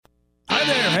Hi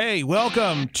there. Hey,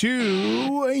 welcome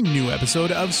to a new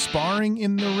episode of Sparring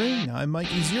in the Ring. I'm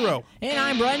Mikey Zero. And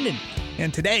I'm Brendan.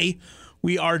 And today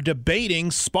we are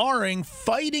debating, sparring,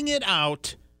 fighting it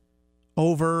out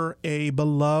over a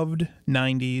beloved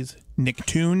 90s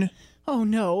Nicktoon. Oh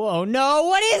no,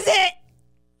 what is it?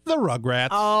 The Rugrats.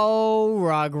 Oh,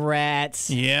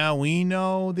 Rugrats. Yeah, we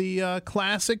know the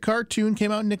classic cartoon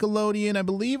came out in Nickelodeon, I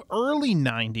believe, early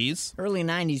 90s. Early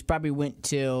 90s probably went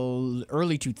till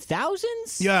early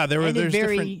 2000s? Yeah, there's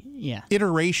different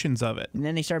iterations of it. And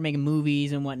then they started making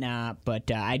movies and whatnot,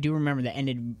 but I do remember that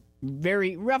ended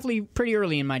roughly pretty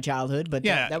early in my childhood, but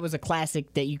Yeah. that was a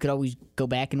classic that you could always go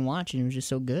back and watch, and it was just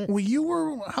so good.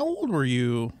 Well, how old were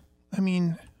you? I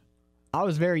mean, I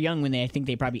was very young when I think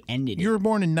they probably ended it. you were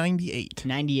born in 98.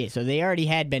 98, so they already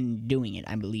had been doing it,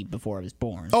 I believe, before I was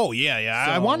born. Oh, yeah.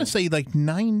 So- I want to say like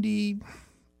 90,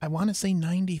 I want to say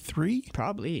 93.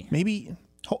 Probably. Maybe,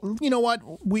 you know what?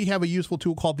 We have a useful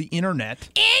tool called the internet.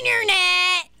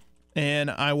 Internet!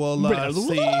 And I will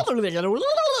see.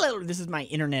 This is my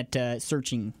internet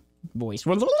searching voice.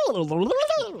 Well,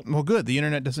 good. The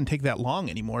internet doesn't take that long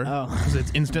anymore. Oh. Because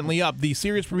it's instantly up. The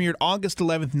series premiered August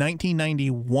 11th,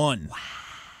 1991. Wow.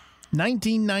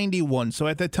 1991. So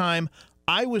at that time,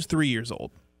 I was 3 years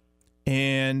old.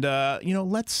 And,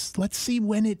 let's see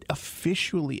when it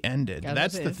officially ended.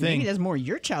 That's the thing. Maybe that's more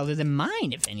your childhood than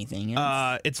mine, if anything.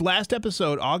 Its last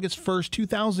episode, August 1st,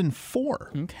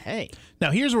 2004. Okay. Now,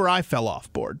 here's where I fell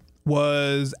off board,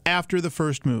 was after the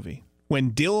first movie, when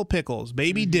Dill Pickles,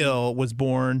 baby Dill, was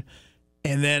born,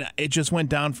 and then it just went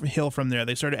downhill from there.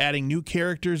 They started adding new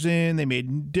characters in, they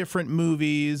made different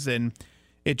movies, and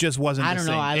it just wasn't the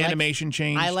same. Animation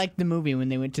changed. I liked the movie when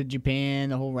they went to Japan,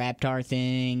 the whole Raptor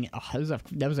thing. Oh,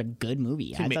 that was a good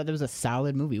movie. I thought that was a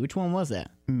solid movie. Which one was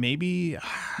that? Maybe.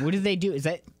 What did they do?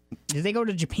 Did they go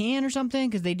to Japan or something?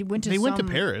 Because they went to went to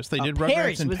Paris. They did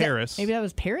Rugrats in Paris. Maybe that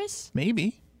was Paris?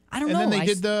 Maybe. I don't know. And then they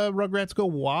did the Rugrats Go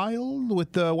Wild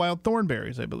with the Wild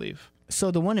Thornberries, I believe. So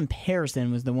the one in Paris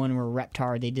then was the one where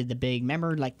Reptar, they did the big,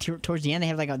 remember like towards the end they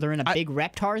have they're in a big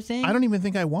Reptar thing? I don't even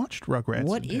think I watched Rugrats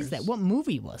What in is that? What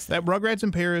movie was that? That Rugrats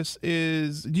in Paris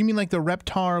is, do you mean like the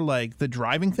Reptar, like the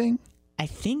driving thing? I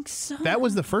think so. That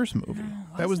was the first movie.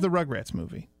 That was the Rugrats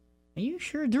movie. Are you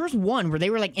sure? There was one where they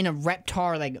were like in a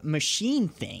Reptar machine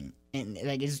thing, and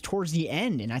it's towards the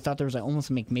end, and I thought there was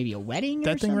almost maybe a wedding.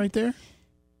 That thing right there?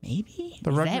 Maybe?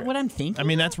 Is that what I'm thinking? I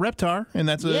mean, that's Reptar, and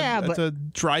that's a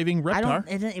driving Reptar.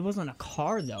 It wasn't a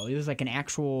car though. It was like an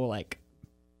actual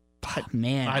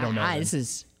man. I don't know. This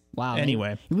is wow.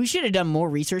 Anyway, we should have done more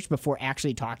research before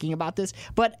actually talking about this.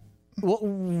 But what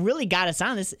really got us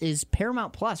on this is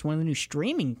Paramount Plus, one of the new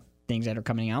streaming things that are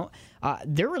coming out.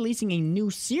 They're releasing a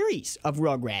new series of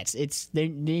Rugrats.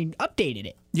 They updated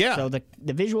it. Yeah. So the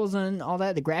visuals and all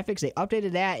that, the graphics, they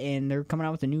updated that, and they're coming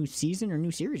out with a new season or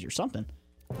new series or something.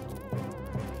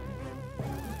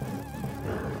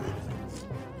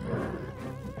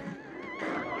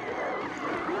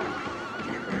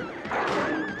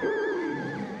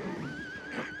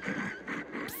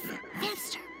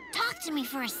 Mister, talk to me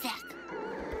for a sec.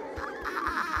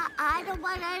 I don't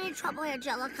want any trouble,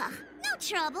 Angelica. No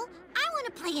trouble. I want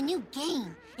to play a new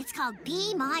game. It's called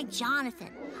Be My Jonathan.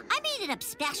 I made it up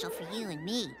special for you and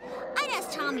me. I'd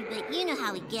ask Tommy, but you know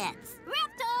how he gets.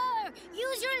 Raptor!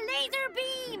 Use your laser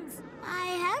beams! I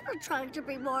have been trying to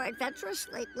be more adventurous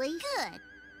lately. Good.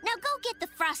 Now go get the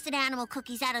frosted animal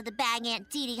cookies out of the bag Aunt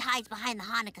Dee Dee hides behind the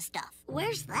Hanukkah stuff.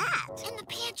 Where's that? In the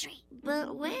pantry.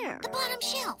 But where? The bottom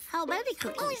shelf. How many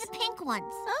cookies? Only the pink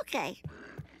ones. Okay.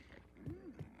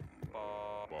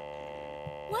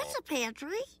 What's a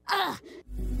pantry?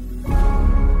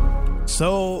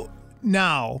 So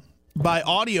now, by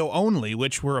audio only,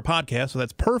 which we're a podcast, so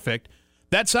that's perfect,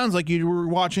 that sounds like you were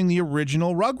watching the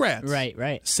original Rugrats.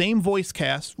 Right. Same voice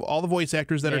cast. All the voice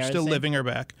actors that are still living are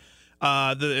back.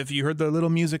 If you heard the little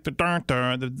music, the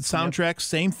soundtrack,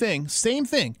 same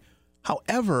thing.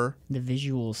 However, the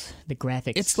visuals, the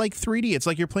graphics. It's like 3D. It's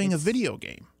like you're playing a video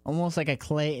game. Almost like a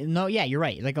clay. No, yeah, you're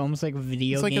right. Almost like a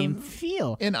video game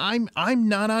feel. And I'm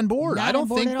not on board. I don't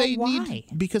think they need,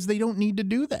 because they don't need to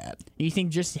do that. You think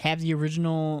just have the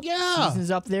original seasons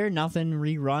up there, nothing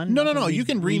rerun? No. You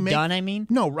can remake. Redone, I mean.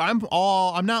 No,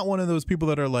 I'm not one of those people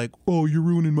that are like, oh, you're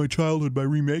ruining my childhood by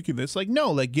remaking this.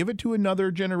 No, give it to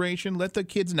another generation. Let the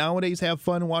kids nowadays have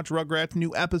fun, watch Rugrats,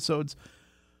 new episodes.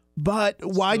 But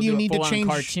why do you need to change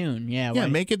cartoon? Yeah,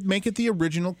 make it the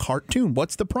original cartoon.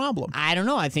 What's the problem? I don't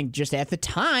know. I think just at the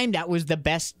time that was the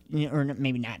best, or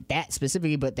maybe not that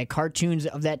specifically, but the cartoons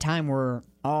of that time were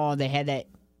they had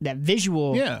that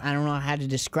visual. Yeah. I don't know how to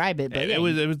describe it, but it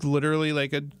was literally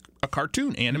like a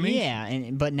cartoon animation.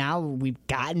 Yeah, but now we've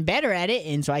gotten better at it,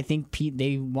 and so I think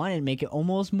they wanted to make it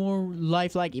almost more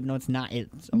lifelike, even though it's not.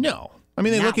 No. I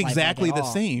mean, they look Not exactly like the at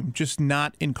all. same, just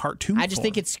not in cartoon I just form.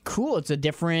 think it's cool. It's a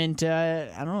different,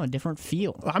 a different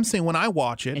feel. I'm saying when I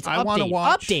watch it, It's I want to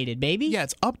watch updated, baby. Yeah,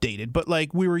 it's updated, but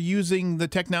like we were using the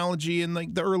technology in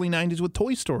like the early '90s with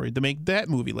Toy Story to make that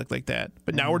movie look like that.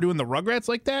 But now we're doing the Rugrats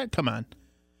like that. Come on.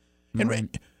 And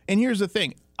here's the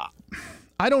thing,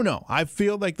 I don't know. I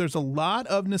feel like there's a lot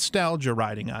of nostalgia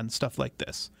riding on stuff like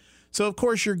this. So, of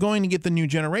course, you're going to get the new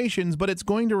generations, but it's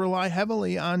going to rely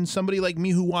heavily on somebody like me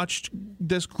who watched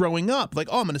this growing up. Like,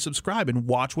 I'm going to subscribe and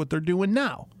watch what they're doing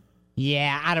now.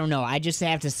 Yeah, I don't know. I just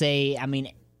have to say, I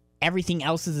mean, everything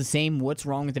else is the same. What's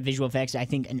wrong with the visual effects? I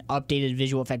think an updated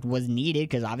visual effect was needed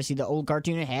because obviously the old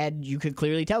cartoon it had, you could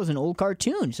clearly tell it was an old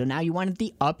cartoon. So now you wanted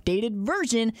the updated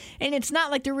version, and it's not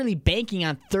like they're really banking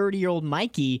on 30-year-old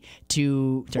Mikey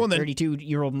to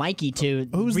 32-year-old Mikey to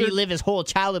relive his whole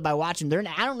childhood by watching.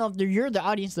 I don't know if you're the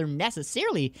audience they're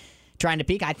necessarily trying to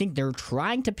peak. I think they're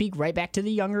trying to peak right back to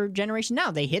the younger generation now.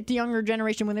 They hit the younger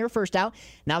generation when they were first out.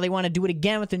 Now they want to do it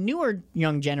again with the newer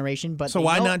young generation. But so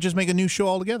why not just make a new show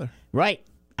altogether? Right.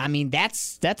 I mean,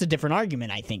 that's a different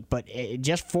argument, I think. But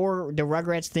just for the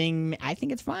Rugrats thing, I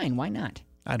think it's fine. Why not?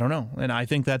 I don't know. And I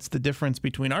think that's the difference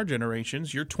between our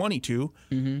generations. You're 22.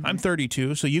 I'm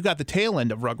 32. So you got the tail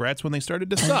end of Rugrats when they started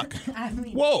to suck. I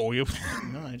mean, Whoa.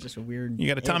 no, it's just a weird... You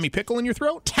got a Tommy Pickle in your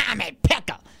throat? Tommy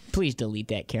Pickle! Please delete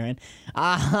that, Karen.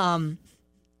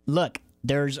 Look,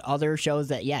 there's other shows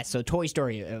that, so Toy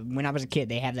Story, when I was a kid,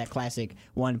 they have that classic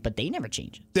one, but they never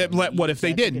change it. What if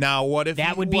they did? Now, what if...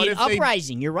 That would be an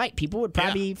uprising. You're right. People would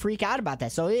probably freak out about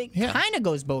that. So it kind of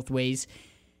goes both ways.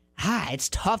 It's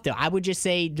tough, though. I would just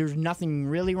say there's nothing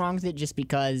really wrong with it just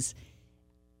because...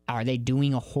 Are they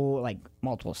doing a whole,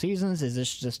 multiple seasons? Is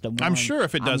this just a one? I'm sure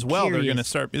if it does well, they're going to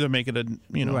start, they'll make it a,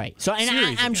 right. So, and series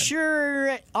I'm again.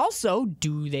 sure also,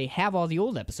 do they have all the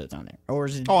old episodes on there? Or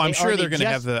is it, I'm sure they're going to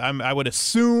have I would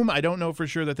assume, I don't know for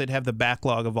sure that they'd have the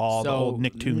backlog of all the old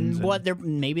Nicktoons.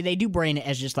 Maybe they do brain it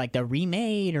as just like the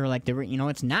remade or like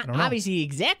it's not obviously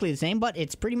exactly the same, but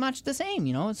it's pretty much the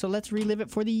same, So let's relive it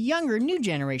for the younger, new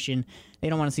generation. They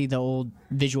don't want to see the old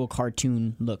visual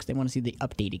cartoon looks. They want to see the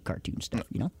updated cartoon stuff,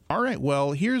 All right.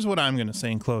 Well, here's what I'm going to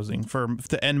say in closing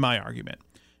to end my argument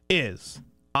is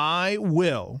I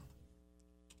will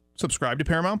subscribe to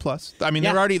Paramount Plus. I mean,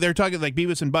 they're talking like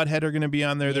Beavis and Butthead are going to be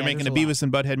on there. They're making a Beavis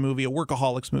and Butthead movie, a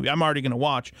Workaholics movie. I'm already going to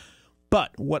watch.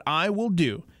 But what I will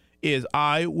do is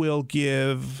I will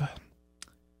give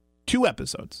 2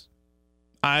 episodes.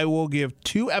 I will give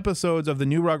 2 episodes of the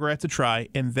new Rugrats a try,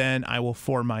 and then I will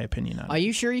form my opinion on it. Are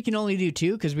you sure you can only do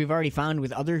 2? Because we've already found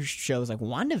with other shows like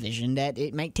WandaVision that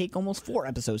it might take almost 4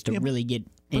 episodes to really get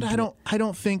into it. I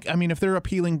don't think, I mean, if they're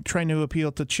trying to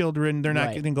appeal to children, they're not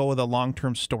going to go with a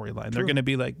long-term storyline. They're going to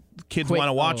be like, kids want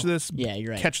to watch this,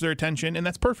 you're right. Catch their attention, and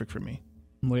that's perfect for me.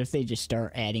 What if they just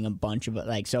start adding a bunch of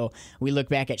so we look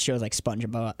back at shows like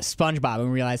SpongeBob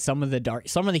and realize some of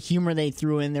the humor they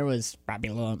threw in there was probably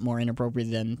a little more inappropriate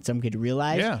than some could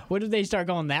realize. Yeah. What if they start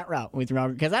going that route with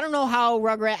Rugrats? Because I don't know how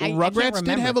Rugrats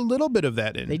did have a little bit of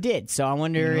that in. They did. So I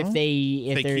wonder if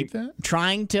they're keep that?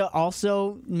 trying to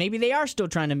also maybe they are still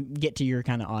trying to get to your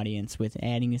kind of audience with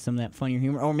adding some of that funnier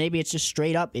humor, or maybe it's just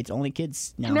straight up it's only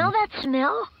kids now. Smell that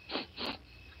smell?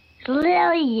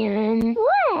 Lillian.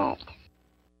 What?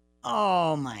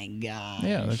 Oh my god.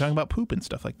 Yeah, they're talking about poop and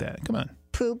stuff like that. Come on.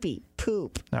 Poopy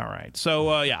poop. All right. So,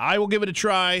 I will give it a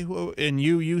try. And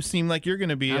you seem like you're going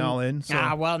to be all in.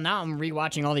 So. Well, now I'm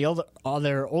rewatching all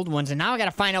their old ones. And now I got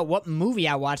to find out what movie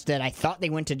I watched that I thought they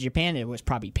went to Japan. It was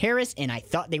probably Paris. And I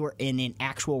thought they were in an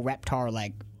actual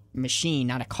Reptar, machine,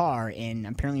 not a car, and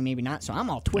apparently maybe not. So I'm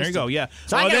all twisted. There you go. Yeah.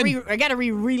 So I got to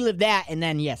relive that, and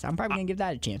then yes, I'm probably gonna give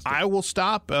that a chance. I will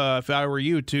stop if I were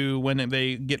you to when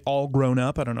they get all grown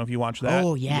up. I don't know if you watch that.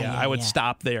 Oh yeah. I would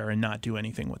stop there and not do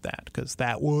anything with that because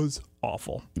that was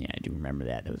awful. Yeah, I do remember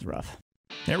that. It was rough.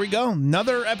 There we go.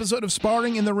 Another episode of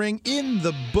Sparring in the Ring in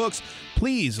the books.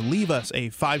 Please leave us a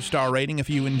 5-star rating if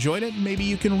you enjoyed it. Maybe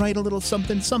you can write a little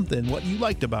something, what you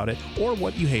liked about it or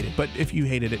what you hated. But if you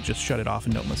hated it, just shut it off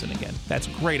and don't listen again. That's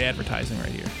great advertising right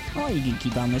here. Oh, you can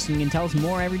keep on listening and tell us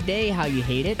more every day how you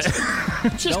hate it.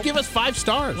 Just give us 5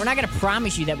 stars. We're not going to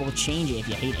promise you that we'll change it if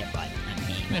you hate it, but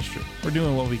that's true. We're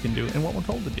doing what we can do and what we're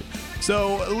told to do.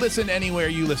 So listen anywhere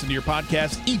you listen to your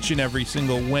podcast each and every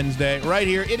single Wednesday. Right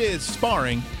here, it is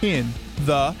Sparring in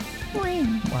the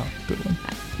Ring. Wow, good one.